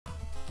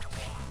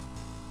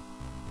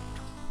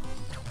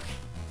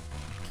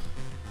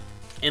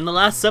In the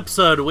last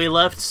episode, we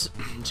left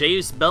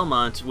Jaeus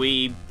Belmont.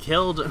 We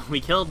killed the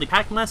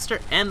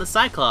Packmaster and the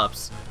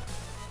Cyclops,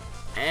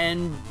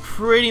 and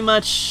pretty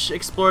much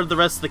explored the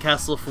rest of the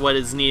castle for what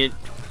is needed.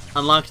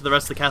 Unlocked the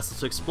rest of the castle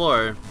to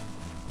explore.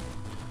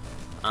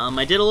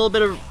 I did a little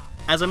bit of,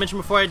 as I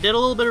mentioned before, I did a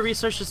little bit of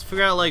research just to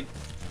figure out like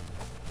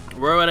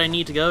where would I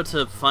need to go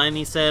to find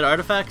these said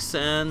artifacts,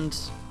 and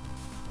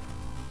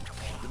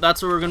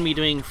that's what we're going to be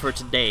doing for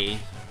today.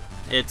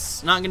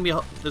 It's not going to be,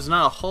 there's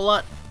not a whole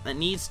lot that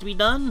needs to be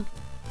done.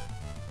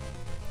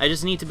 I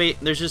just need to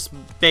there's just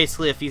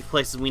basically a few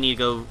places we need to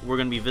go, we're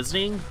going to be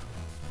visiting.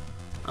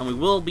 And we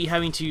will be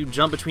having to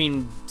jump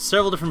between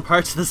several different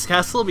parts of this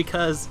castle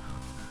because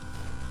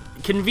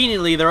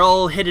conveniently they're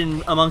all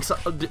hidden amongst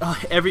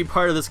every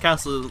part of this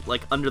castle,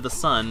 like under the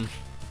sun.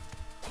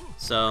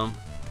 So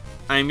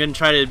I'm going to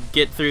try to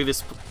get through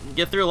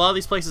a lot of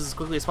these places as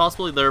quickly as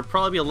possible. There'll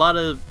probably be a lot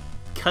of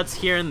cuts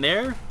here and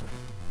there,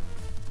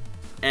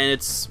 and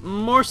it's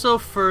more so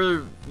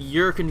for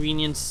your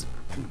convenience.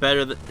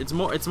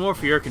 It's more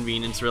for your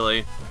convenience,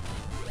 really.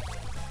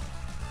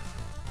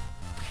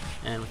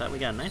 And with that, we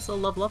got a nice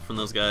little level up from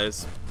those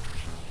guys.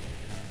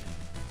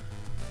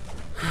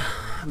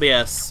 But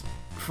yes,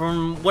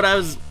 from what I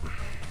was...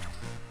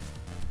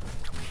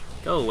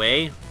 Go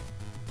away,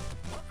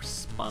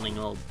 spawning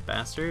little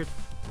bastard.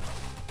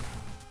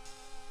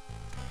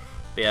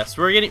 But yes,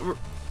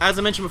 as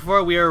I mentioned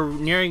before, we're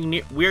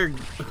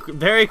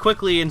very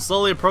quickly and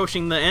slowly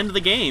approaching the end of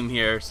the game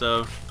here,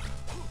 so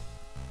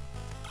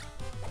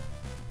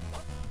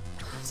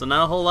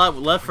not a whole lot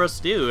left for us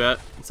to do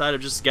outside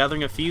of just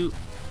gathering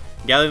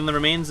the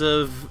remains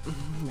of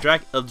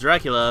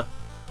Dracula,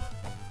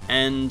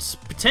 and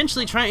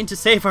potentially trying to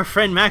save our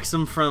friend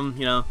Maxim from,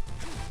 you know,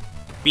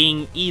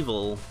 being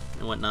evil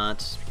and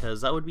whatnot, because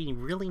that would be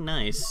really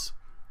nice.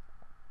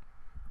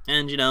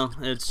 And you know,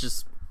 it's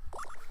just,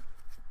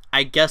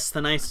 I guess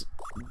the nice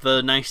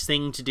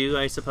thing to do,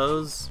 I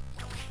suppose,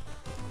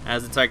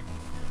 as it's like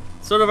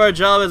sort of our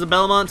job as a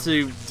Belmont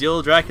to deal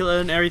with Dracula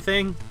and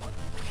everything.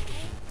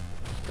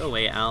 Go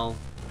away, owl.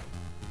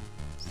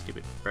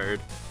 Stupid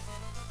bird.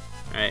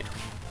 Alright.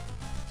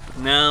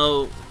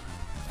 Now,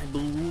 I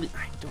don't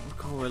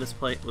recall where this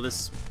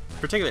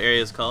particular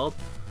area is called,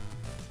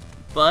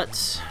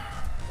 but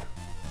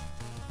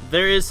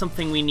there is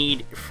something we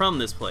need from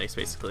this place,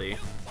 basically.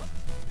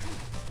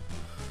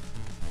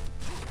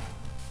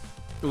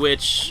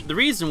 Which, the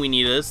reason we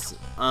need this,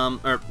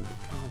 the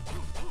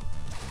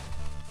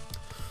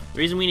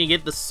reason we need to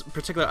get this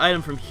particular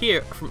item from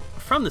here,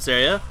 from this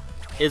area,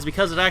 is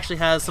because it actually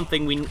has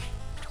something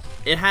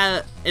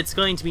it's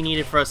going to be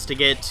needed for us to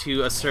get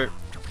to a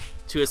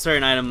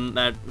certain item,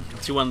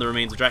 to one of the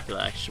remains of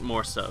Dracula, actually,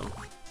 more so.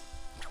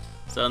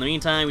 So in the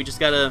meantime, we just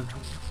gotta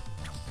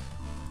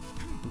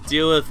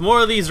deal with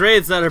more of these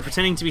raids that are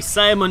pretending to be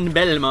Simon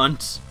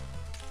Belmont,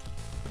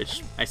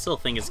 which I still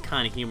think is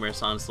kind of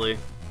humorous, honestly.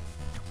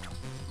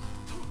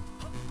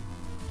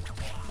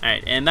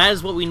 Alright, and that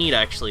is what we need,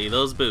 actually,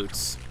 those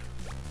boots.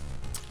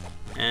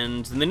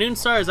 And the Noon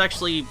Star is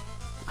actually,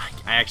 I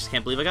actually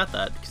can't believe I got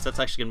that, because that's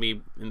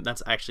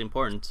actually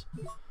important.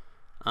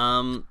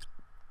 Let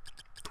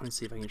me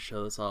see if I can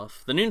show this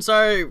off. The Noon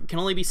Star can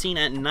only be seen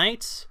at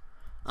night.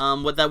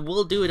 What that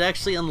will do, it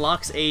actually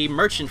unlocks a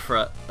merchant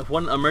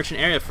a merchant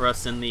area for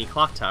us in the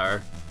clock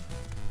tower.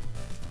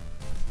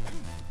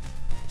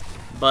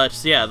 But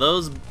yeah,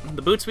 the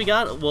boots we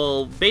got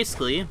will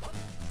basically,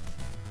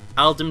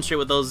 I'll demonstrate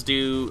what those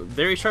do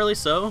very shortly.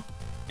 So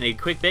in a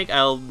quick bit,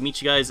 I'll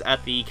meet you guys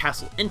at the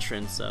castle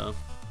entrance. So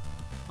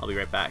I'll be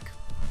right back.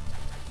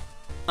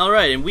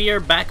 Alright, and we are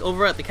back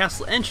over at the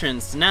castle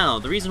entrance. Now,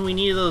 the reason we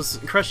need those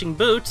crushing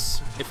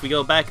boots, if we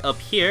go back up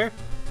here,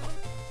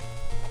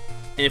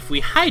 and if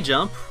we high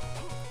jump,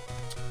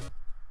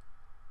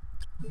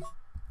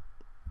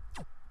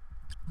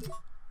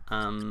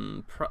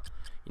 you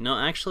know,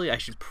 actually, I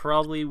should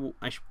probably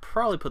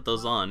put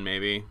those on,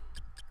 maybe.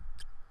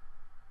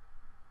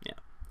 Yeah.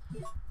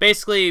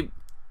 Basically,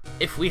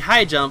 if we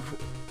high jump,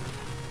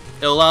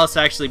 it'll allow us to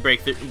actually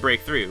break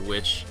through,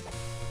 which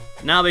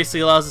now basically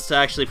allows us to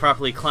actually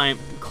properly climb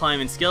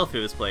and scale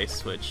through this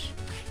place, which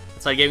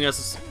it's like giving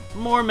us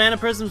more mana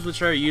prisms,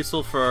 which are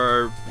useful for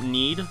our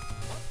need.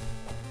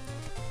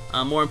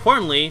 More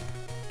importantly,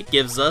 it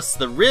gives us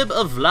the Rib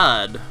of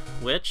Vlad,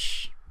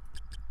 which,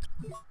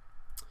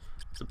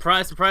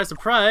 surprise, surprise,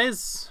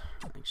 surprise.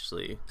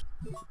 Actually,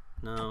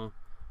 no.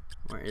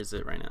 Where is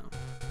it right now?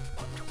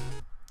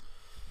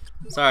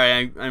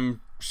 Sorry, I'm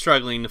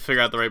struggling to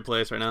figure out the right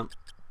place right now.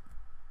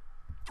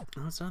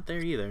 Oh, it's not there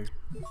either.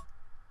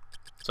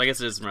 So I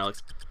guess it is some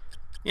relics.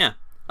 Yeah.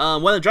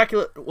 One of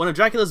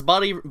Dracula's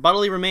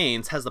bodily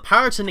remains has the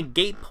power to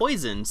negate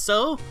poison.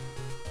 So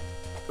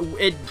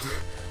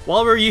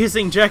while we're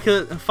using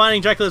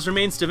finding Dracula's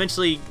remains to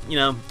eventually, you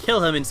know,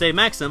 kill him and save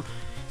Maxim,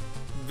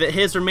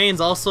 his remains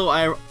also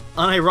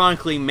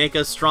unironically make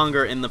us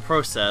stronger in the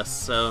process.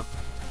 So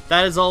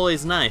that is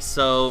always nice.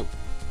 So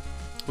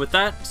with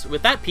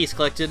that piece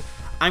collected,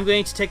 I'm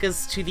going to take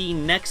us to the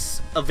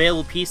next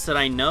available piece that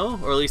I know,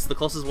 or at least the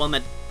closest one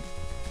that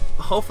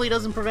hopefully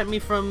doesn't prevent me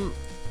from...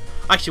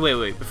 Actually,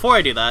 wait, before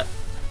I do that,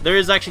 there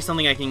is actually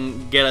something I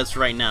can get us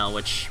right now,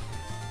 which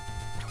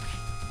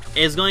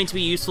is going to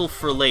be useful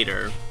for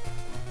later.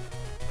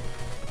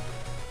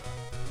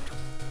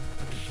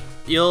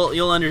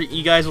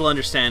 You guys will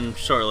understand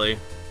shortly.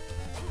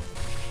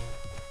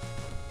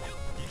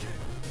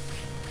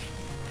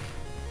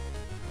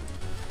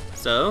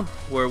 So,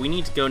 where we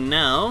need to go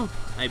now,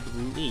 I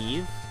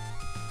believe...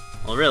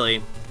 Well,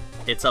 really,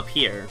 it's up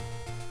here.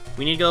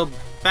 We need to go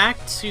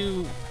back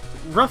to...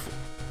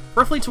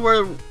 roughly to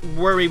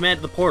where we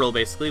met the portal,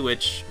 basically,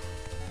 which...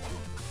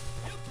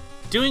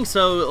 Doing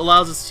so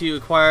allows us to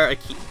acquire a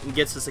key,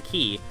 gets us a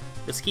key.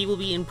 This key will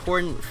be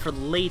important for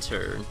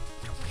later.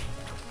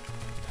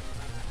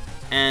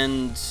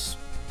 And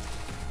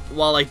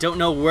while I don't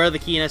know where the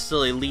key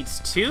necessarily leads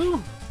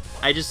to,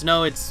 I just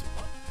know it's...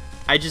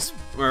 I just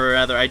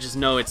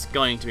know it's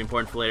going to be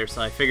important for later,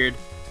 so I figured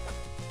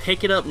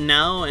pick it up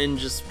now and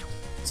just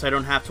so I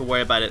don't have to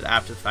worry about it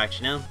after the fact,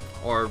 you know?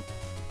 Or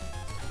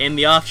in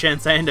the off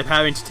chance I end up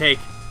having to take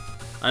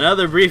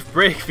another brief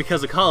break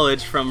because of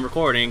college from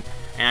recording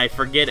and I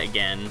forget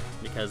again,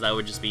 because that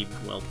would just be,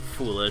 well,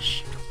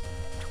 foolish.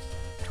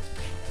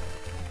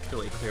 Go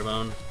away,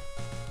 Clearbone.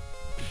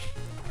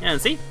 Yeah,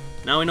 and see?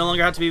 Now we no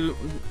longer have to be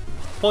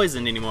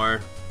poisoned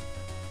anymore.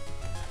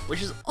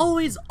 Which is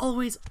always,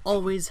 always,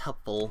 always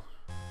helpful.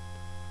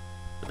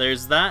 But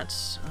there's that.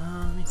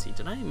 Let me see,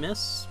 did I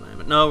miss?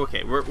 No,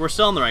 okay, we're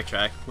still on the right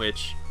track,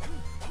 which...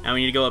 Now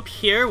we need to go up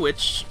here,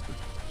 which...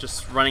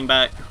 Just running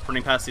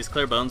past these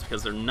clear bones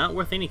because they're not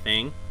worth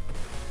anything.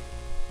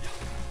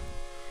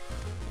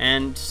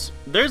 And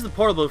there's the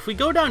portal, but if we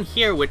go down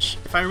here, which,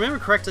 if I remember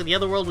correctly, the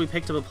other world we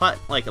picked up a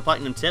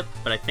platinum tip,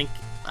 but I think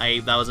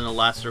that was in a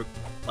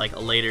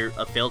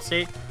a failed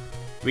state.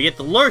 We get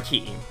the lure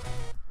key,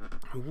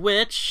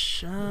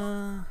 which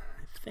I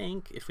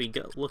think if we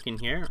go look in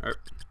here, or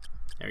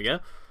there we go,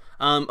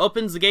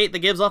 opens the gate that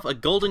gives off a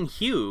golden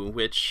hue,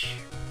 which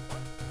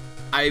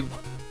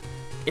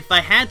if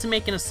I had to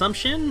make an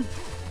assumption,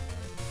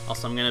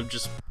 also I'm gonna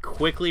just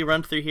quickly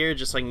run through here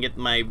just so I can get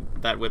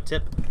that whip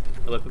tip,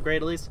 the whip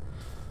upgrade at least.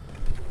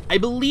 I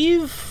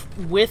believe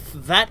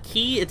with that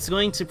key, it's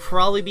going to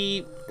probably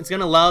be, it's going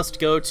to allow us to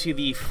go to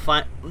the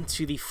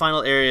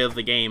final area of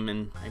the game,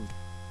 and I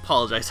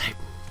apologize,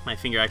 my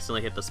finger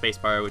accidentally hit the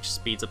spacebar, which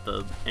speeds up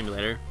the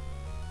emulator.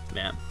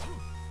 Yeah.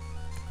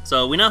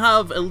 So we now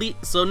have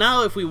so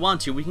now if we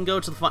want to, we can go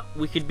to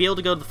we could be able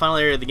to go to the final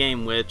area of the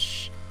game,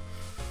 which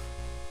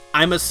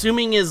I'm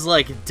assuming is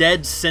like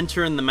dead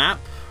center in the map,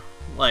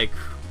 like.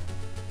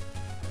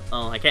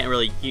 Oh, I can't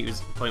really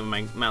point with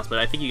my mouse, but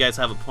I think you guys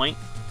have a point.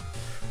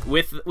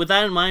 With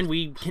that in mind,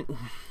 we can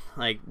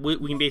we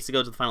can basically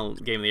go to the final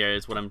game of the area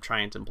is what I'm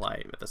trying to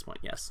imply at this point.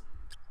 Yes.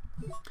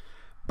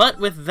 But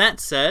with that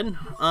said,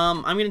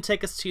 I'm going to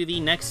take us to the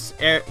next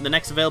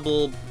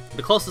available,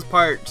 the closest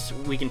part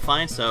we can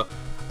find. So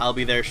I'll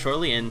be there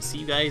shortly, and see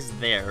you guys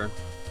there.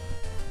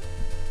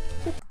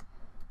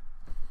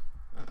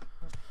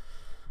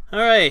 All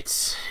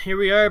right, here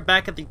we are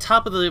back at the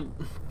top of the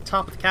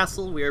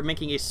castle. We are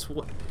making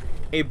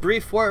a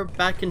brief warp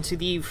back into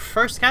the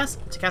first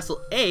castle, to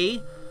Castle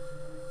A,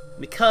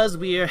 because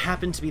we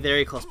happen to be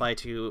very close by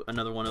to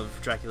another one of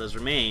Dracula's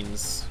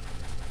remains,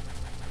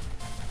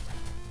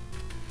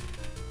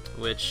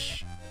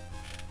 which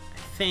I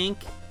think,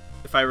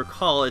 if I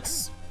recall,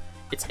 it's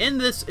in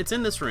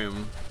this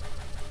room.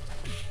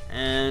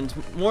 And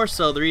more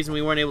so, the reason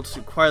we weren't able to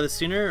acquire this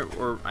sooner,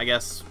 or I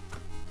guess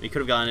we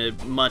could have gotten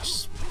it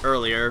much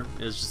earlier,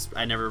 is just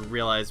I never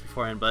realized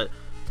beforehand, but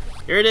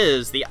here it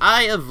is, the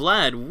Eye of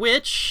Vlad,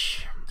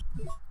 which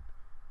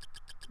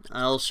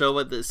I'll show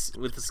what this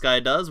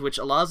guy does, which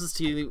allows us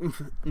to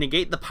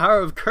negate the power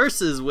of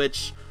curses,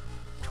 which,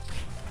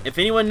 if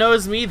anyone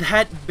knows me,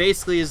 that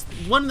basically is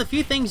one of the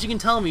few things you can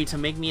tell me to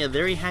make me a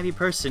very happy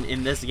person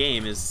in this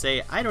game, is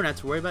say, I don't have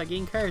to worry about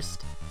getting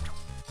cursed.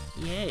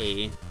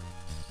 Yay.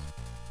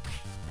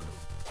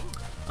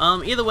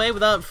 Either way,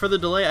 without further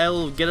delay, I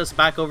will get us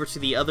back over to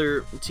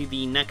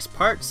the next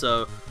part,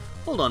 so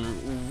hold on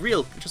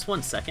just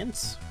 1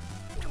 second.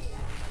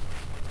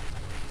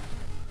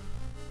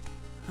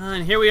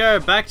 And here we are,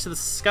 back to the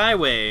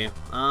Skyway.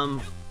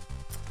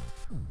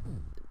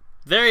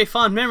 Very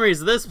fond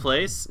memories of this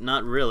place.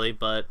 Not really,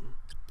 but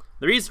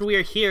the reason we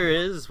are here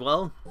is,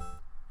 well,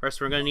 first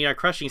we're going to need our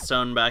crushing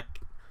stone back.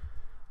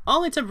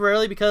 Only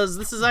temporarily, because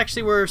this is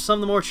actually where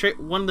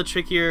one of the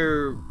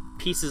trickier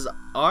pieces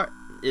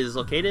is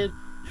located,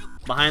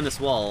 behind this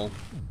wall.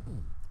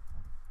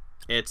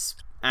 It's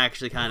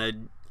actually kind of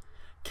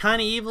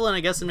evil, and I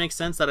guess it makes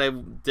sense that I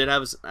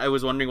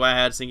was wondering why I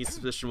had a sneaky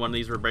suspicion one of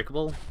these were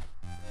breakable.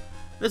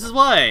 This is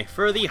why,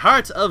 for the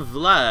Heart of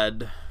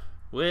Vlad,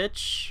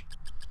 which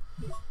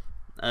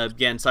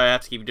again, sorry I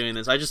have to keep doing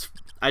this. I just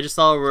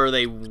saw where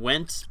they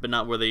went, but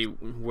not where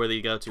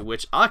they go to,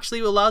 which actually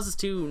allows us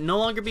to no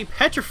longer be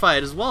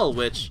petrified as well,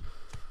 which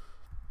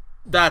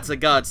that's a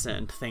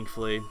godsend,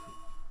 thankfully.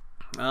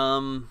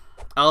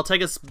 I'll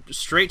take us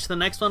straight to the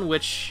next one,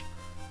 which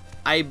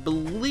I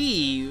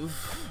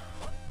believe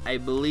I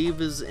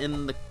believe is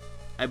in the...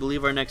 I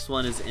believe our next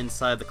one is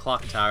inside the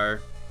clock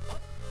tower.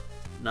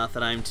 Not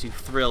that I'm too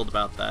thrilled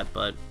about that,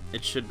 but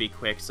it should be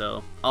quick,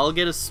 so I'll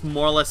get us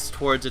more or less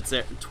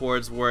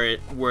towards where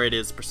it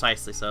is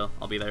precisely, so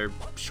I'll be there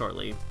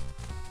shortly.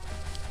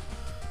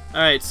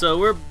 Alright, so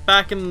we're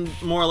back in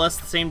more or less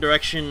the same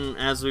direction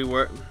as we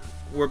were.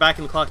 We're back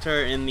in the clock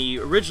tower in the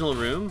original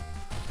room.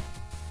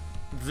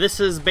 This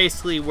is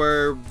basically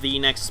where the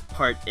next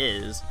part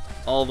is,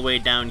 all the way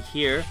down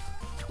here.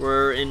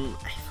 We're in...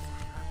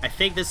 I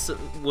think this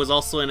was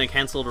also in a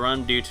cancelled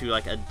run due to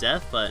like a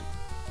death, but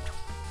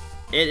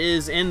it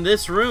is in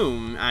this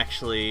room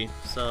actually.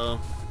 So,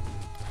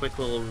 quick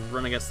little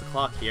run against the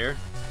clock here.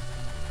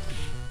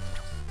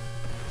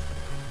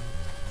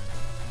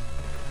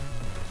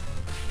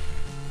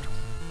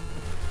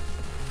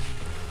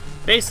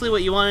 Basically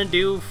what you want to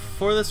do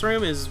for this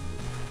room is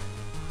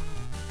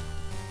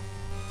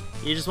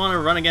you just want to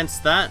run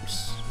against that,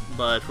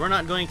 but we're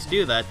not going to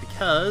do that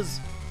because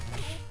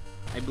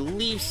I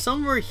believe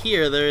somewhere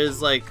here there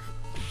is like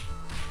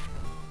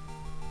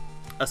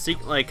a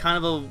secret, like kind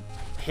of a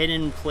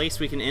hidden place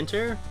we can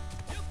enter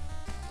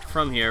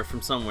from here,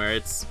 from somewhere.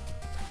 It's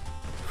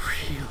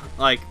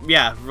like,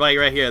 yeah,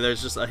 right here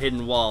there's just a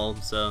hidden wall,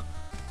 so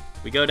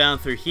we go down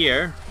through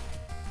here.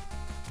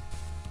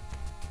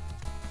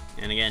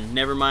 And again,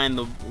 never mind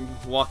the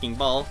walking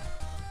ball.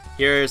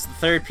 Here's the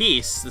third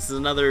piece. This is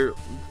another,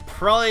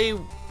 probably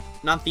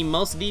not the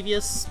most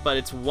devious, but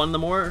it's one of the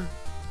more,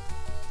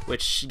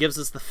 which gives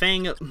us the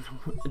Fang,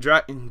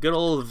 good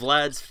old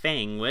Vlad's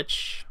Fang,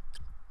 which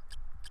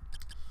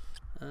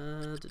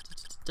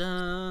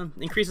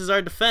increases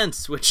our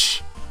defense,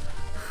 which,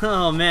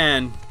 oh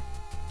man,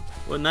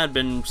 wouldn't that have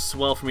been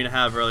swell for me to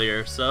have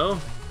earlier. So,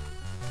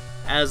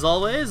 as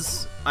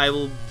always, I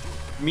will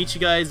meet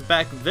you guys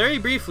back very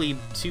briefly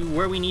to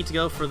where we need to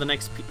go for the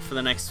next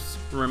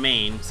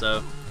remain.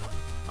 So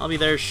I'll be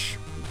there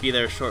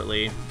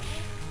shortly.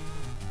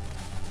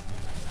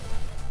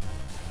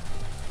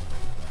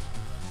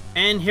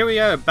 And here we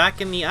are back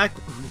in the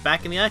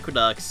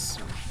aqueducts,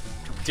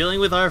 dealing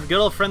with our good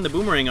old friend the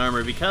Boomerang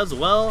Armor, because,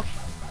 well,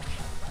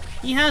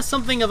 he has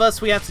something of us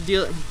we have to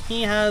deal.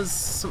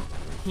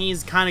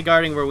 He's kind of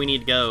guarding where we need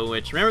to go.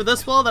 Which, remember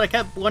this wall that I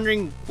kept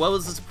wondering what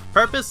was its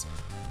purpose?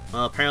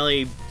 Well,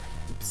 apparently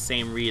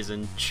same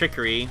reason,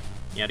 trickery.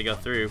 You had to go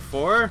through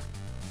 4,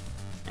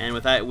 and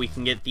with that we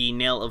can get the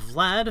Nail of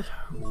Vlad,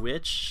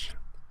 which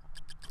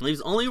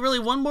leaves only really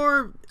one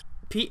more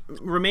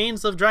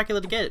remains of Dracula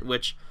to get,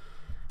 which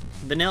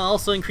the nail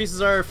also increases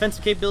our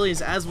offensive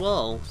capabilities as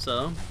well.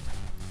 So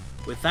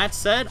with that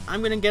said,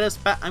 I'm gonna get us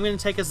back. I'm gonna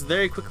take us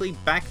very quickly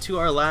back to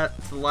our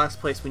the last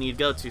place we need to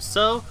go to.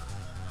 So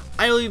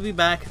I will be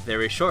back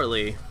very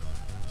shortly.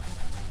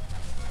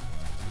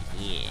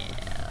 Yeah.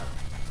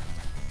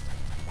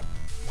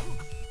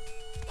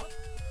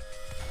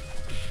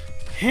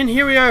 And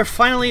here we are,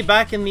 finally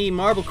back in the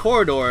Marble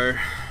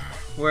Corridor,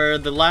 where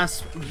the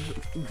last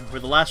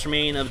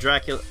remain of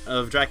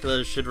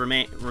Dracula should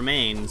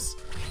remains.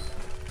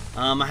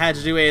 I had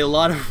to do a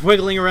lot of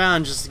wiggling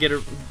around just to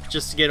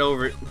get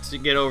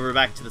over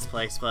back to this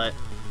place, but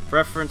for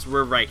reference,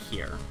 we're right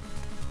here,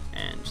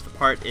 and the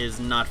part is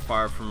not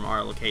far from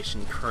our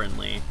location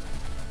currently,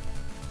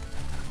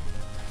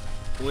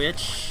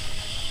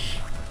 which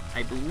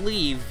I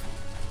believe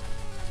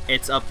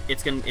it's up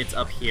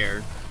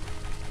here.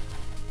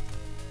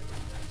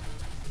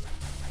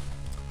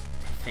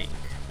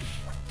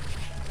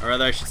 Or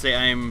rather, I should say,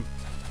 I'm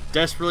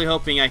desperately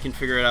hoping I can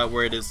figure it out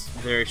where it is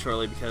very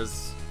shortly,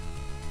 because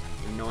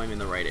I know I'm in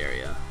the right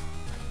area.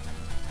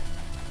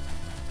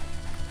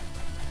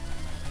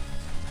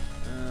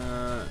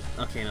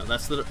 Okay, no,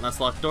 that's the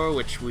locked door,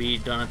 which we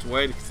don't have to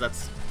worry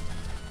because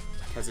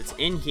it's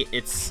in here.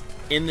 It's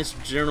in this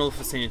general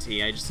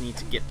vicinity. I just need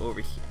to get over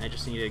here. I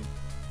just need to get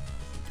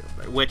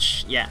over there.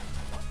 Which, yeah,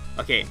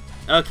 okay,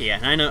 yeah,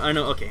 I know.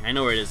 Okay, I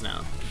know where it is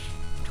now.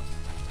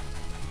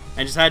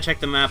 I just had to check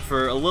the map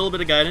for a little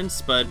bit of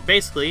guidance, but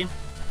basically,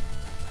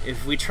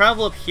 if we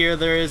travel up here,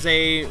 there's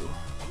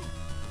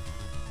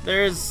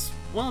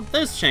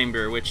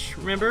chamber, which,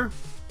 remember,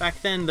 back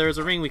then there was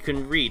a ring we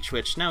couldn't reach,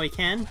 which now we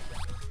can,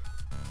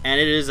 and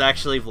it is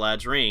actually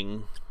Vlad's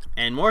ring,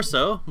 and more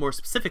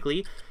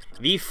specifically,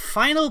 the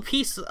final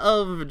piece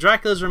of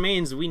Dracula's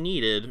remains we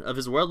needed, of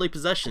his worldly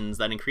possessions,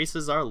 that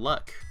increases our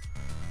luck.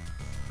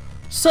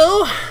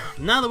 So,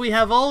 now that we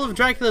have all of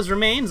Dracula's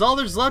remains, all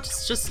there's left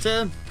is just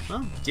to,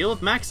 well, deal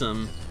with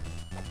Maxim.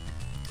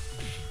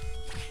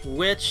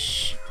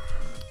 Which,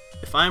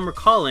 if I'm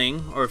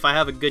recalling, or if I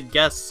have a good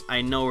guess,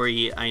 I know where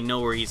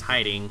he's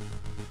hiding.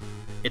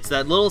 It's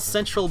that little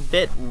central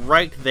bit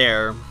right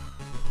there.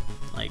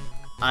 Like,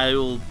 I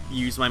will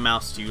use my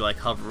mouse to like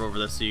hover over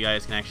this so you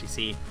guys can actually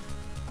see.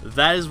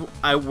 That is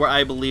where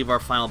I believe our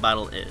final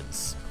battle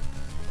is.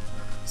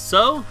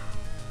 So,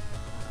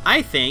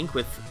 I think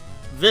with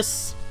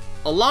this,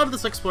 a lot of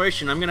this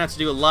exploration, I'm gonna have to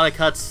do a lot of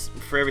cuts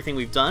for everything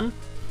we've done.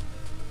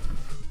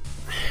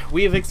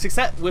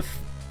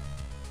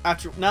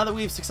 Now that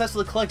we've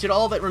successfully collected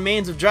all that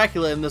remains of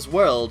Dracula in this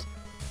world,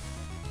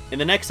 In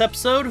the next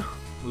episode,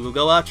 we will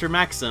go after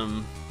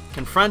Maxim,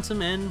 confront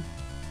him, and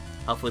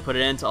hopefully put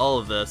an end to all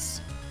of this.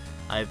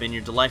 I've been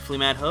your delightfully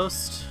mad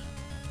host,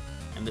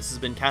 and this has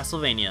been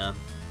Castlevania.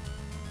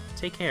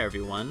 Take care,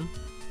 everyone.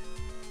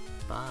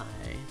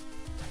 Bye.